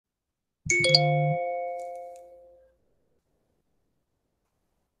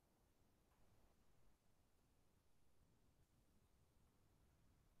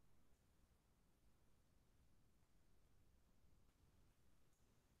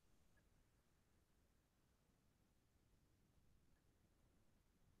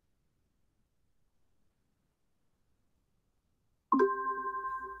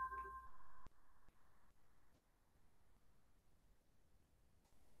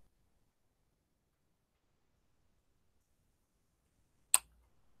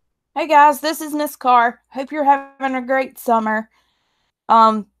Hey guys, this is Miss Carr. Hope you're having a great summer.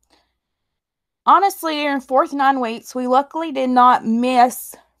 Um, Honestly, during fourth 9 weeks, we luckily did not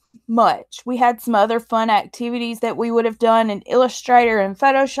miss much. We had some other fun activities that we would have done in Illustrator and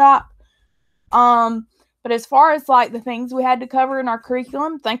Photoshop. Um, but as far as like the things we had to cover in our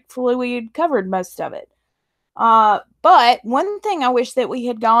curriculum, thankfully we had covered most of it. But one thing I wish that we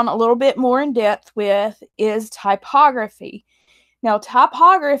had gone a little bit more in depth with is typography. Now,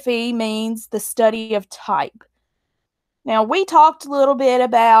 typography means the study of type. Now, we talked a little bit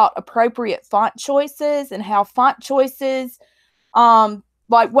about appropriate font choices and how font choices, like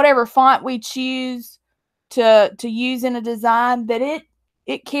whatever font we choose to use in a design, that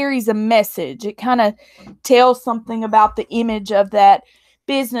it carries a message. It kind of tells something about the image of that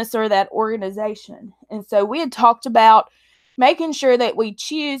business or that organization. And so we had talked about making sure that we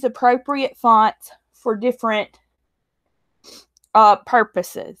choose appropriate fonts for different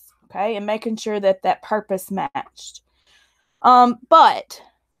purposes, okay, and making sure that that purpose matched. But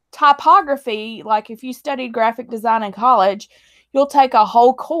typography, like if you studied graphic design in college, you'll take a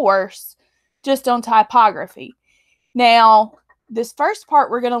whole course just on typography. Now, this first part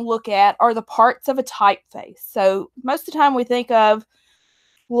we're going to look at are the parts of a typeface. So most of the time we think of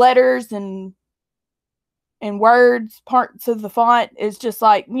letters and words, parts of the font is just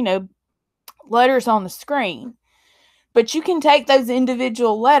like, letters on the screen. But you can take those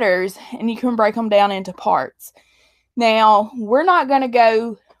individual letters and you can break them down into parts. Now, we're not going to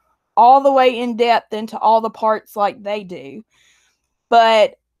go all the way in depth into all the parts like they do,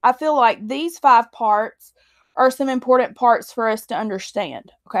 but I feel like these 5 parts are some important parts for us to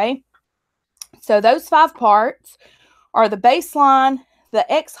understand, okay? So those 5 parts are the baseline,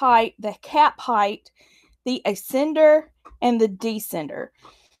 the X height, the cap height, the ascender, and the descender.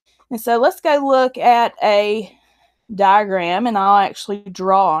 And so let's go look at a diagram, and I'll actually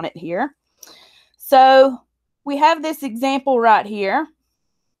draw on it here. So we have this example right here.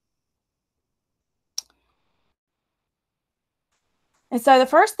 And so the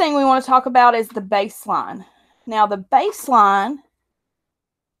first thing we want to talk about is the baseline. Now, the baseline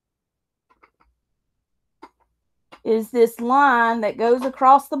is this line that goes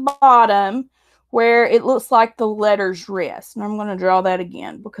across the bottom where it looks like the letters rest. And I'm going to draw that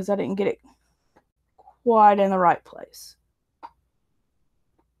again because I didn't get it quite in the right place.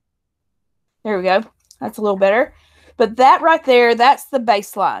 There we go. That's a little better. But that right there, that's the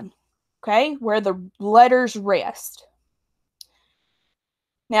baseline, okay, where the letters rest.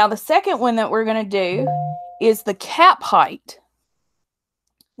 Now, the second one that we're going to do is the cap height.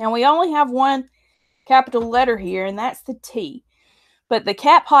 Now, we only have one capital letter here, and that's the T. But the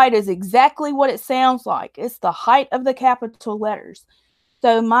cap height is exactly what it sounds like. It's the height of the capital letters.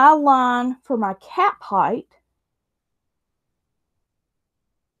 So my line for my cap height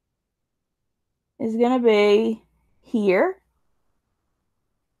is going to be here.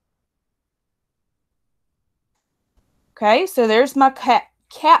 Okay, so there's my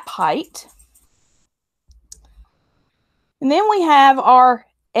cap height. And then we have our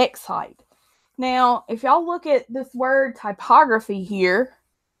X height. Now, if y'all look at this word typography here,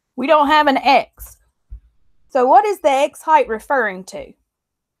 we don't have an X. So what is the X height referring to?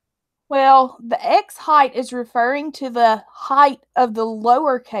 Well, the X height is referring to the height of the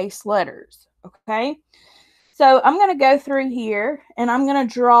lowercase letters, okay? So I'm going to go through here and I'm going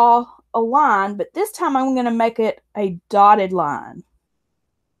to draw a line, but this time I'm going to make it a dotted line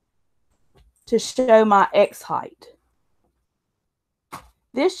to show my X height.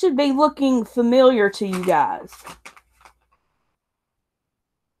 This should be looking familiar to you guys.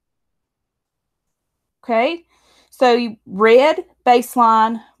 Okay, so red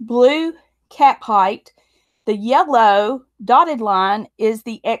baseline, blue cap height, the yellow dotted line is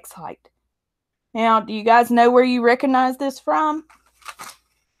the X height. Now, do you guys know where you recognize this from?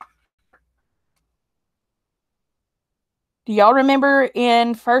 Do y'all remember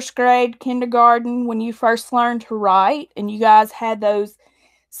in first grade, kindergarten, when you first learned to write and you guys had those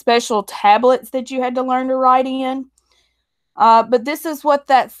special tablets that you had to learn to write in? But this is what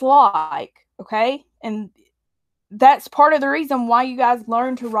that's like, okay? And that's part of the reason why you guys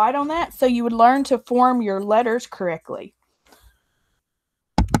learn to write on that, so you would learn to form your letters correctly.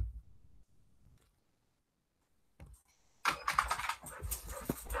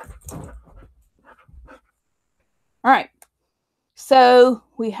 All right, so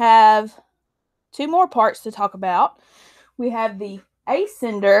we have two more parts to talk about. We have the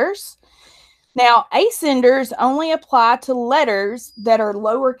ascenders. Now, ascenders only apply to letters that are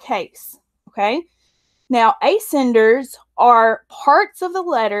lowercase, okay? Now, ascenders are parts of the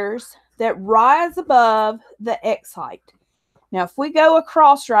letters that rise above the X height. Now, if we go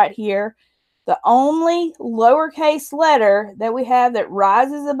across right here, the only lowercase letter that we have that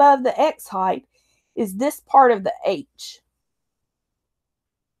rises above the X height is this part of the H.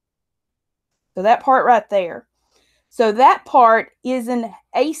 So that part right there. So that part is an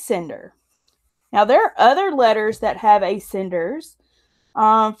ascender. Now, there are other letters that have ascenders.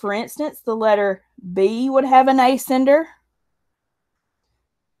 For instance, the letter B would have an ascender.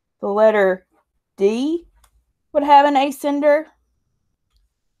 The letter D would have an ascender.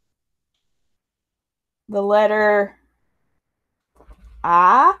 The letter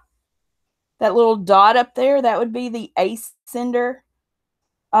I, that little dot up there, that would be the ascender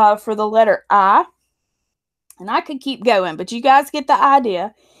for the letter I. And I could keep going, but you guys get the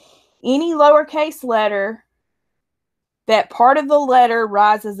idea. Any lowercase letter, that part of the letter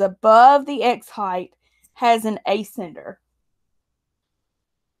rises above the X height, has an ascender.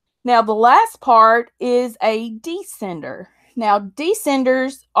 Now, the last part is a descender. Now,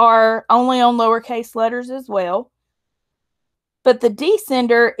 descenders are only on lowercase letters as well. But the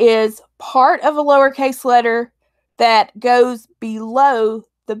descender is part of a lowercase letter that goes below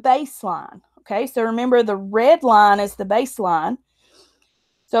the baseline. Okay, so remember the red line is the baseline.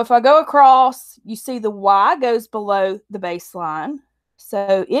 So if I go across, you see the Y goes below the baseline.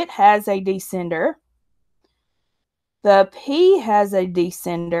 So it has a descender. The P has a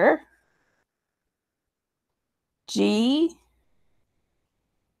descender. G,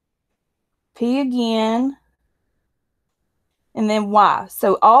 P again, and then Y.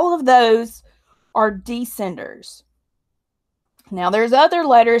 So all of those are descenders. Now, there's other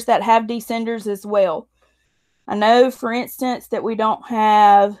letters that have descenders as well. I know, for instance, that we don't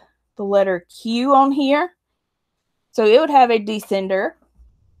have the letter Q on here. So it would have a descender.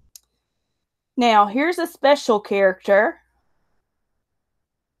 Now, here's a special character.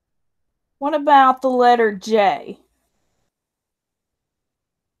 What about the letter J?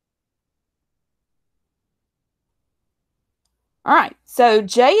 All right, so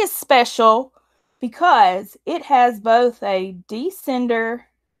J is special because it has both a descender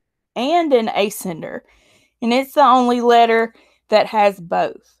and an ascender, and it's the only letter that has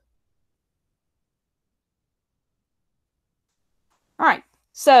both. All right,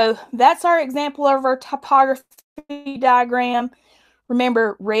 so that's our example of our typography diagram.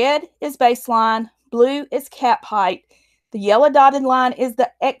 Remember, red is baseline, blue is cap height, the yellow dotted line is the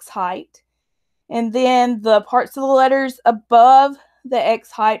X height, and then the parts of the letters above the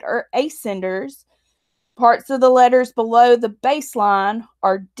X height are ascenders. Parts of the letters below the baseline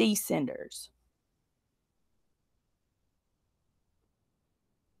are descenders.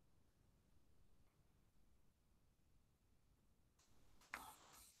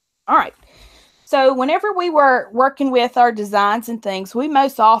 All right. So whenever we were working with our designs and things, we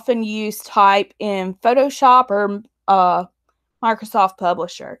most often use type in Photoshop or Microsoft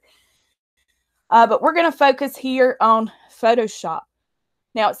Publisher. But we're going to focus here on Photoshop.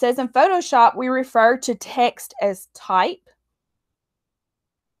 Now, it says in Photoshop, we refer to text as type.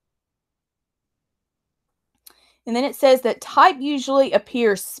 And then it says that type usually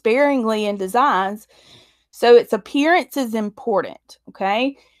appears sparingly in designs, so its appearance is important,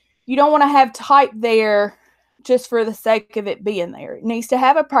 okay? You don't want to have type there just for the sake of it being there. It needs to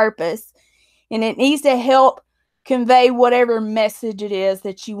have a purpose, and it needs to help convey whatever message it is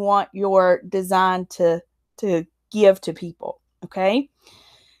that you want your design to give to people, okay?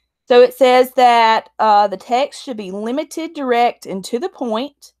 So it says that the text should be limited, direct, and to the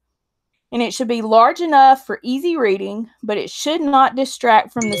point, and it should be large enough for easy reading, but it should not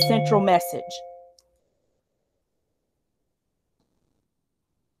distract from the central message.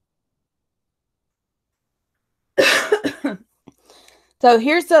 So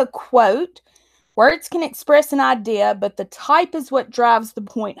here's a quote. Words can express an idea, but the type is what drives the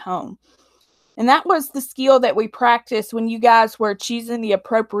point home. And that was the skill that we practiced when you guys were choosing the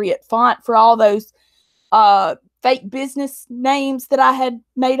appropriate font for all those fake business names that I had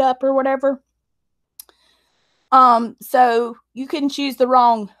made up or whatever. So you can choose the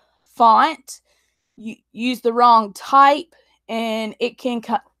wrong font, you use the wrong type, and it can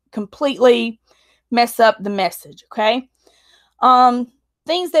completely mess up the message, okay?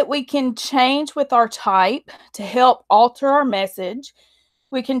 Things that we can change with our type to help alter our message.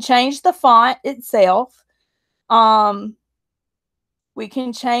 We can change the font itself. We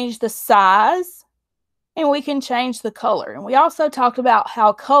can change the size, and we can change the color. And we also talked about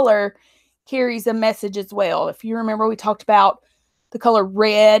how color carries a message as well. If you remember, we talked about the color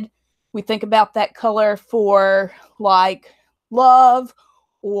red. We think about that color for like love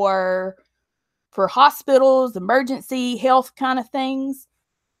or for hospitals, emergency health kind of things.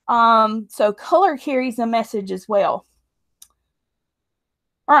 So color carries a message as well.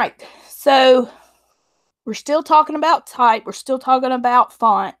 All right, so we're still talking about type. We're still talking about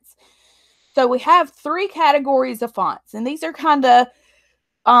fonts. So we have 3 categories of fonts, and these are kind of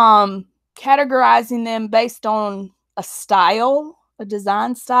categorizing them based on a style, a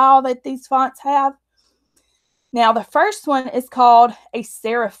design style that these fonts have. Now, the first one is called a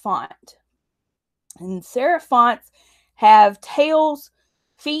serif font. And serif fonts have tails,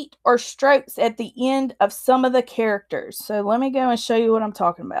 feet, or strokes at the end of some of the characters. So let me go and show you what I'm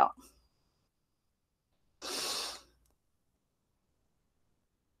talking about.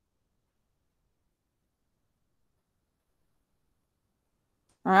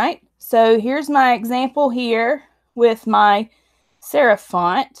 All right, so here's my example here with my serif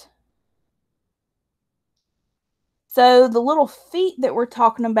font. So the little feet that we're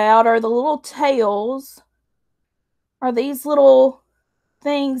talking about are the little tails, are these little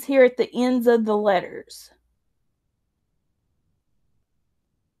things here at the ends of the letters.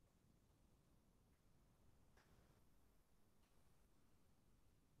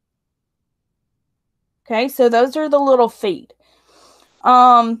 Okay, so those are the little feet.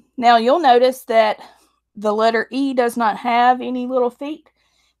 Now you'll notice that the letter E does not have any little feet.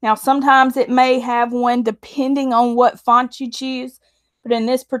 Now sometimes it may have one depending on what font you choose, but in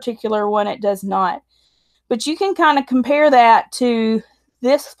this particular one it does not. But you can kind of compare that to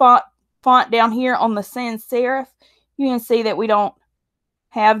this font down here on the sans serif. You can see that we don't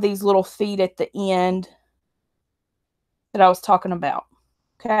have these little feet at the end that I was talking about.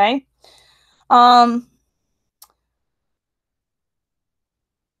 Okay.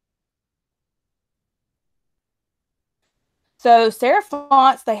 So serif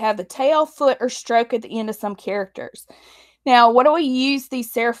fonts, they have the tail, foot, or stroke at the end of some characters. Now, what do we use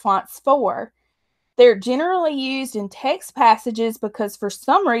these serif fonts for? They're generally used in text passages because for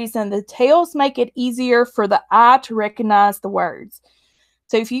some reason the tails make it easier for the eye to recognize the words.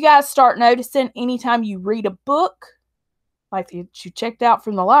 So if you guys start noticing anytime you read a book, like you checked out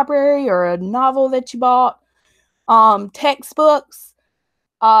from the library or a novel that you bought, textbooks,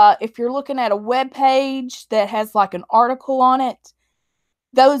 if you're looking at a web page that has like an article on it,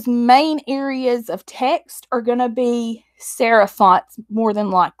 those main areas of text are going to be serif fonts more than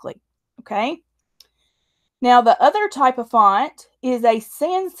likely. Okay. Now, the other type of font is a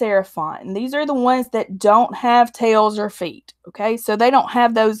sans serif font, and these are the ones that don't have tails or feet. Okay, so they don't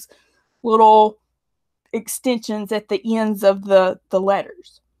have those little extensions at the ends of the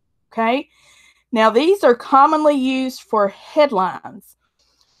letters. Okay, now these are commonly used for headlines.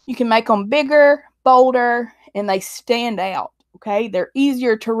 You can make them bigger, bolder, and they stand out. Okay, they're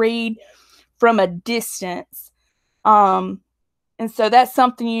easier to read from a distance. And so that's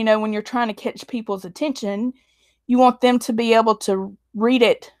something, you know, when you're trying to catch people's attention, you want them to be able to read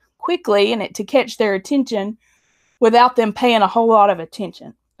it quickly and it to catch their attention without them paying a whole lot of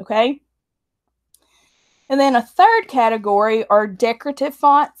attention. Okay. And then a third category are decorative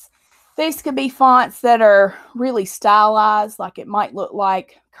fonts. These could be fonts that are really stylized, like it might look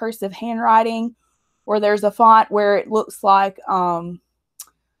like cursive handwriting, or there's a font where it looks like the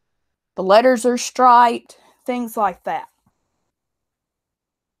letters are striped, things like that.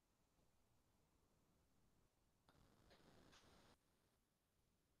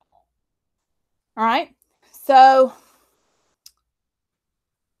 All right. So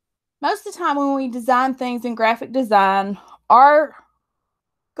most of the time when we design things in graphic design, our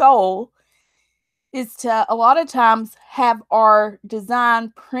goal is to a lot of times have our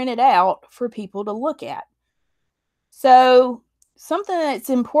design printed out for people to look at. So something that's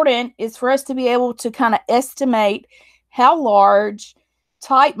important is for us to be able to kind of estimate how large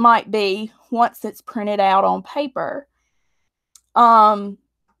type might be once it's printed out on paper.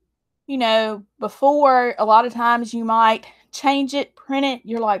 You know, before a lot of times you might change it, print it,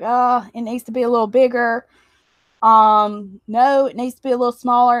 you're like, oh, it needs to be a little bigger. No, it needs to be a little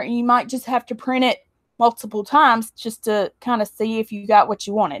smaller, and you might just have to print it multiple times just to kind of see if you got what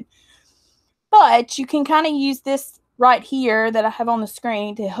you wanted. But you can kind of use this right here that I have on the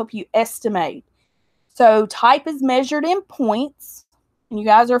screen to help you estimate. So type is measured in points. And you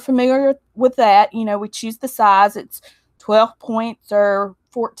guys are familiar with that. You know, we choose the size. It's 12 points or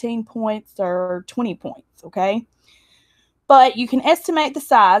 14 points or 20 points, okay? But you can estimate the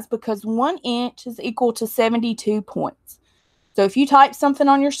size because 1 inch is equal to 72 points. So if you type something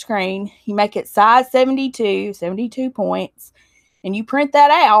on your screen, you make it size 72, 72 points, and you print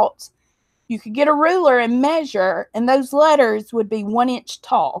that out, you could get a ruler and measure, and those letters would be 1 inch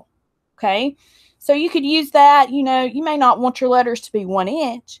tall, okay? So you could use that. You know, you may not want your letters to be 1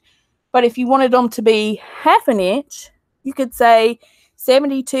 inch, but if you wanted them to be half an inch, you could say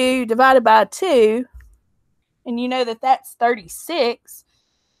 72 divided by 2, and you know that that's 36.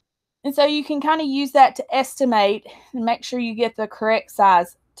 And so you can kind of use that to estimate and make sure you get the correct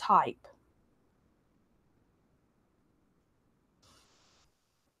size type.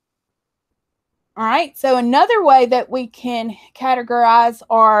 All right, so another way that we can categorize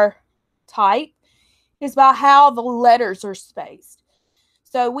our type is by how the letters are spaced.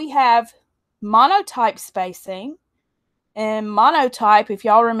 So we have monotype spacing, and monotype, if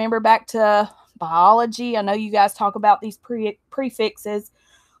y'all remember back to biology, I know you guys talk about these prefixes.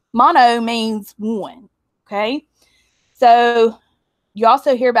 Mono means one, okay? So you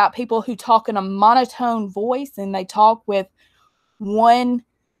also hear about people who talk in a monotone voice, and they talk with one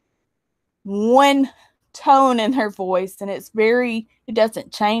tone in their voice, and it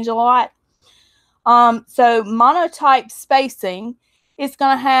doesn't change a lot. So monotype spacing is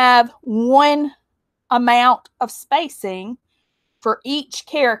going to have one amount of spacing for each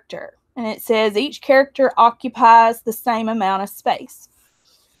character, and it says each character occupies the same amount of space.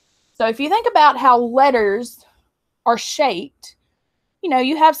 So if you think about how letters are shaped, you know,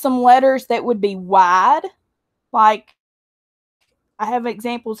 you have some letters that would be wide, like I have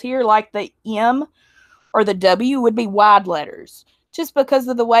examples here, like the M or the W would be wide letters just because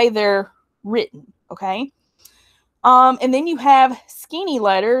of the way they're written, okay? And then you have skinny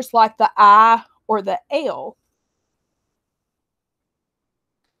letters like the I or the L.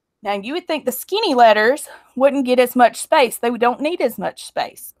 Now, you would think the skinny letters wouldn't get as much space. They don't need as much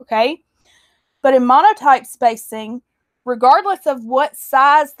space, okay? But in monotype spacing, regardless of what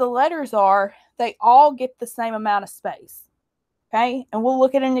size the letters are, they all get the same amount of space, okay? And we'll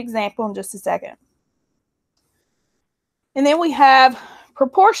look at an example in just a second. And then we have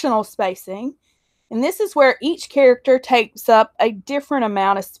proportional spacing, and this is where each character takes up a different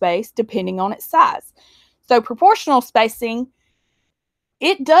amount of space depending on its size. So proportional spacing,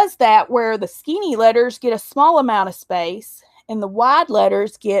 it does that where the skinny letters get a small amount of space and the wide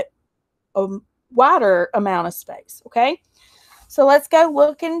letters get a wider amount of space, okay? So let's go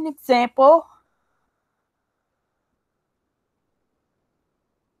look at an example.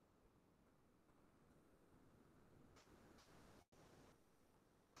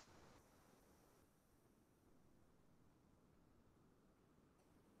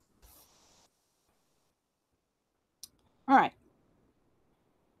 All right.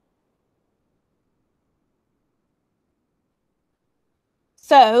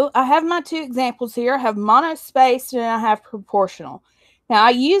 So I have my two examples here. I have monospaced and I have proportional. Now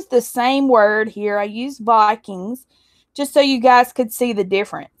I use the same word here. I use Vikings just so you guys could see the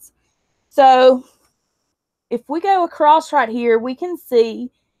difference. So if we go across right here, we can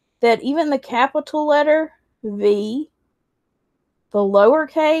see that even the capital letter V, the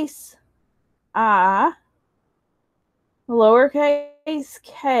lowercase I, the lowercase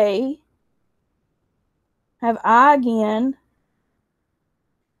k, have I again,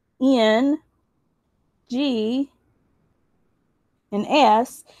 N, G, and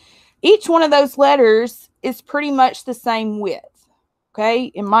S. Each one of those letters is pretty much the same width.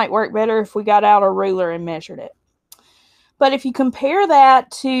 Okay, it might work better if we got out a ruler and measured it. But if you compare that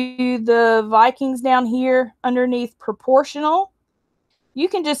to the Vikings down here underneath proportional, you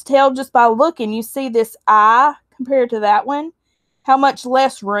can just tell just by looking. You see this I compared to that one, how much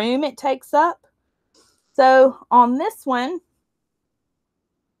less room it takes up. So on this one,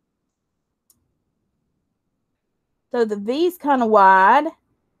 so the V is kind of wide,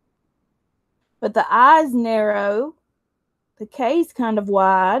 but the I is narrow. The K is kind of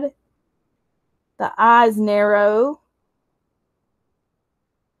wide. The I is narrow.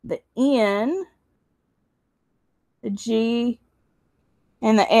 The N, the G,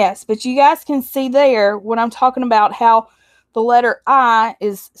 and the S. But you guys can see there what I'm talking about, how the letter I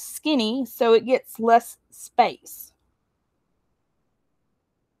is skinny, so it gets less space.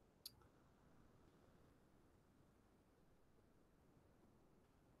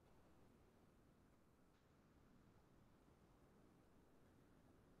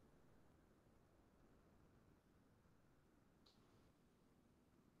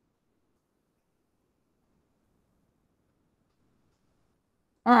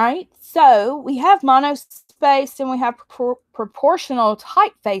 All right, so we have monospaced and we have proportional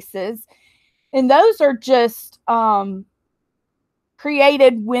typefaces, and those are just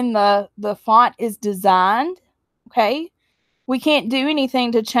created when the font is designed. Okay, we can't do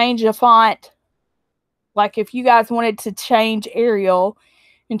anything to change a font. Like if you guys wanted to change Arial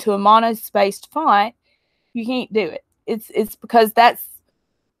into a monospaced font, you can't do it. It's because that's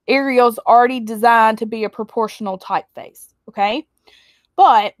Arial's already designed to be a proportional typeface. Okay,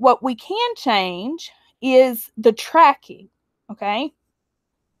 but what we can change is the tracking. Okay,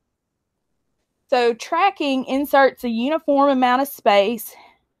 so tracking inserts a uniform amount of space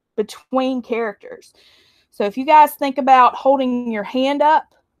between characters. So if you guys think about holding your hand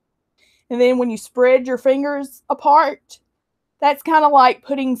up, and then when you spread your fingers apart, that's kind of like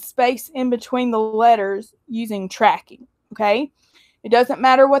putting space in between the letters using tracking. Okay, it doesn't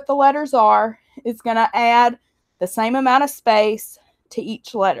matter what the letters are, it's going to add the same amount of space to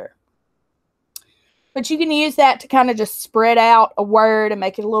each letter. But you can use that to kind of just spread out a word and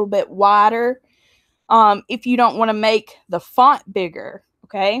make it a little bit wider if you don't want to make the font bigger.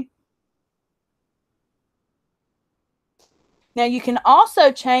 Okay, now you can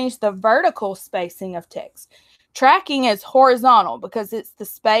also change the vertical spacing of text. Tracking is horizontal because it's the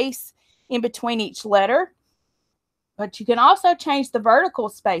space in between each letter, but you can also change the vertical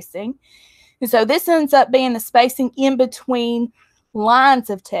spacing. And so this ends up being the spacing in between lines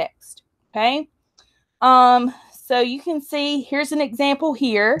of text. Okay, so you can see here's an example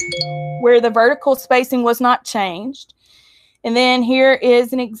here where the vertical spacing was not changed, and then here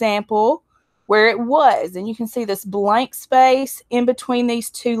is an example where it was, and you can see this blank space in between these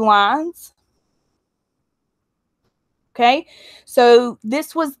two lines. Okay, so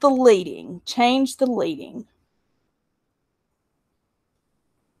this was the leading. Change the leading.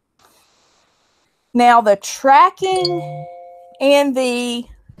 Now the tracking and the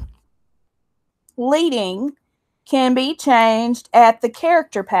leading can be changed at the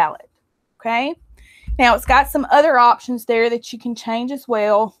character palette. Okay, now it's got some other options there that you can change as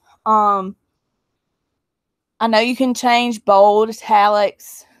well. I know you can change bold,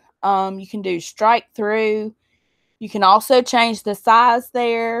 italics. You can do strike through. You can also change the size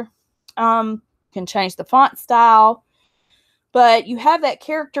there. You can change the font style. But you have that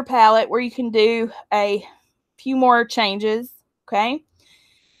character palette where you can do a few more changes. Okay.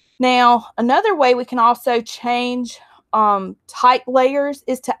 Now, another way we can also change type layers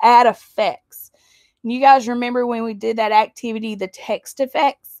is to add effects. And you guys remember when we did that activity, the text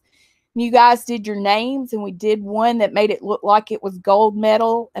effects? You guys did your names, and we did one that made it look like it was gold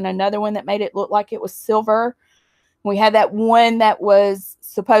metal and another one that made it look like it was silver. We had that one that was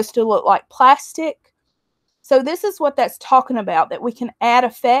supposed to look like plastic. So this is what that's talking about, that we can add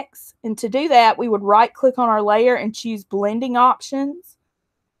effects. And to do that, we would right click on our layer and choose blending options.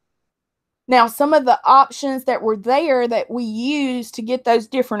 Now, some of the options that were there that we used to get those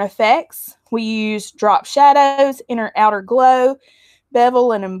different effects, we used drop shadows, inner outer glow,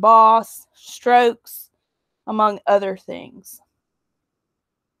 bevel and emboss, strokes, among other things.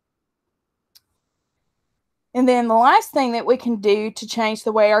 And then the last thing that we can do to change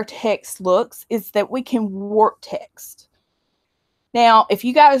the way our text looks is that we can warp text. Now, if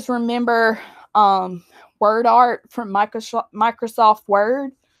you guys remember word art from Microsoft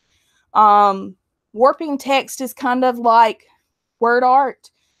Word, warping text is kind of like word art.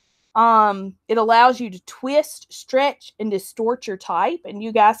 It allows you to twist, stretch, and distort your type. And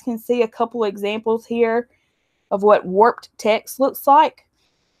you guys can see a couple examples here of what warped text looks like.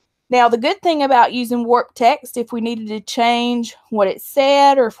 Now, the good thing about using warped text, if we needed to change what it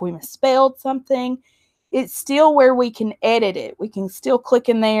said or if we misspelled something, it's still where we can edit it. We can still click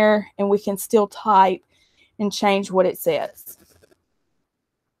in there and we can still type and change what it says.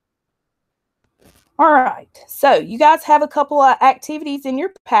 All right, so you guys have a couple of activities in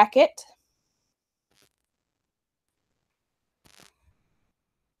your packet.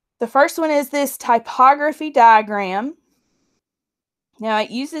 The first one is this typography diagram. Now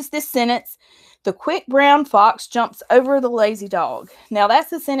it uses this sentence, the quick brown fox jumps over the lazy dog. Now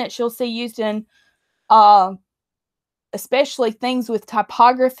that's a sentence you'll see used in especially things with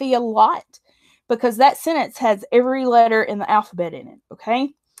typography a lot, because that sentence has every letter in the alphabet in it, okay?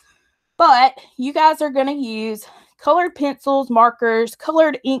 But you guys are going to use colored pencils, markers,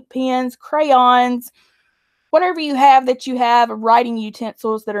 colored ink pens, crayons, whatever you have that you have, writing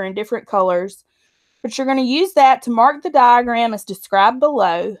utensils that are in different colors. But you're going to use that to mark the diagram as described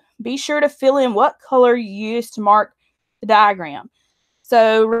below. Be sure to fill in what color you use to mark the diagram.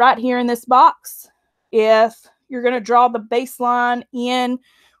 So right here in this box, if you're going to draw the baseline in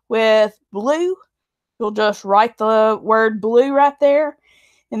with blue, you'll just write the word blue right there.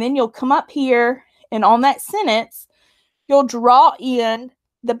 And then you'll come up here, and on that sentence, you'll draw in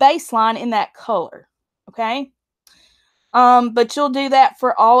the baseline in that color, okay? But you'll do that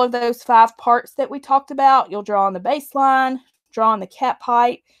for all of those 5 parts that we talked about. You'll draw in the baseline, draw in the cap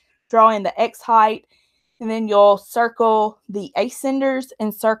height, draw in the X height, and then you'll circle the ascenders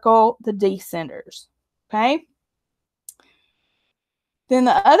and circle the descenders, okay? Then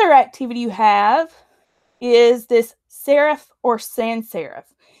the other activity you have is this serif or sans serif.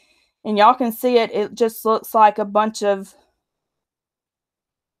 And y'all can see it. It just looks like a bunch of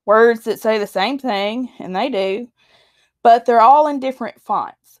words that say the same thing, and they do, but they're all in different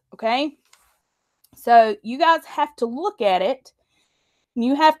fonts, okay? So you guys have to look at it, and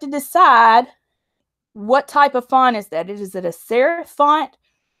you have to decide what type of font is that. Is it a serif font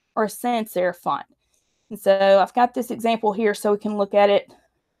or a sans serif font? And so I've got this example here so we can look at it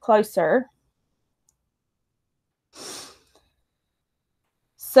closer.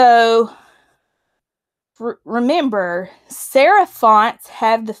 So remember, serif fonts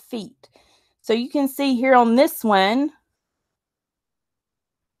have the feet. So you can see here on this one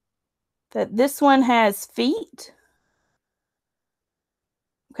that this one has feet.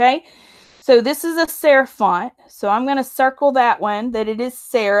 Okay, so this is a serif font. So I'm going to circle that one, that it is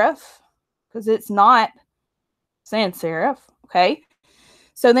serif, because it's not sans serif. Okay,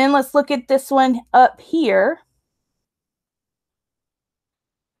 so then let's look at this one up here.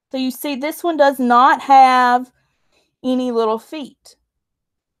 So you see this one does not have any little feet.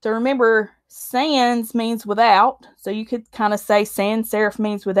 So remember, sans means without. So you could kind of say sans serif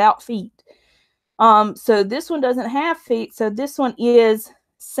means without feet. So this one doesn't have feet. So this one is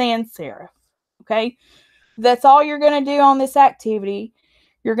sans serif. Okay. That's all you're going to do on this activity.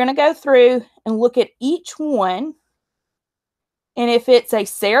 You're going to go through and look at each one. And if it's a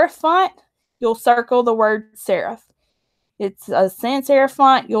serif font, you'll circle the word serif. It's a sans serif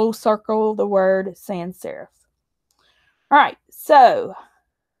font, you'll circle the word sans serif. All right, so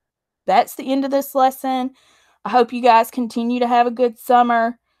that's the end of this lesson. I hope you guys continue to have a good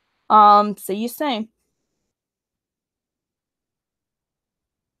summer. See you soon.